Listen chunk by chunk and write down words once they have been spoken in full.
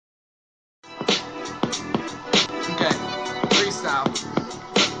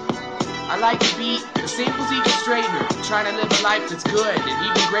like the beat, the sample's even straighter. Trying to live a life that's good and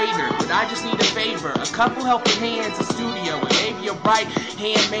even greater. But I just need a favor, a couple helping hands in studio, and maybe a right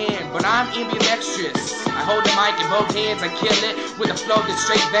hand man. But I'm ambidextrous. I hold the mic in both hands, I kill it with a flow that's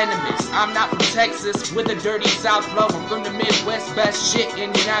straight venomous. I'm not from Texas with a dirty South flow. I'm from the Midwest, best shit,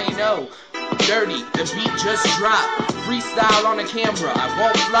 and now you know. Dirty, the beat just dropped. Freestyle on the camera, I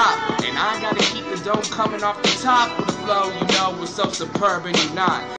won't flop. And I gotta keep the dome coming off the top with a flow, you know, was so superb and you're not.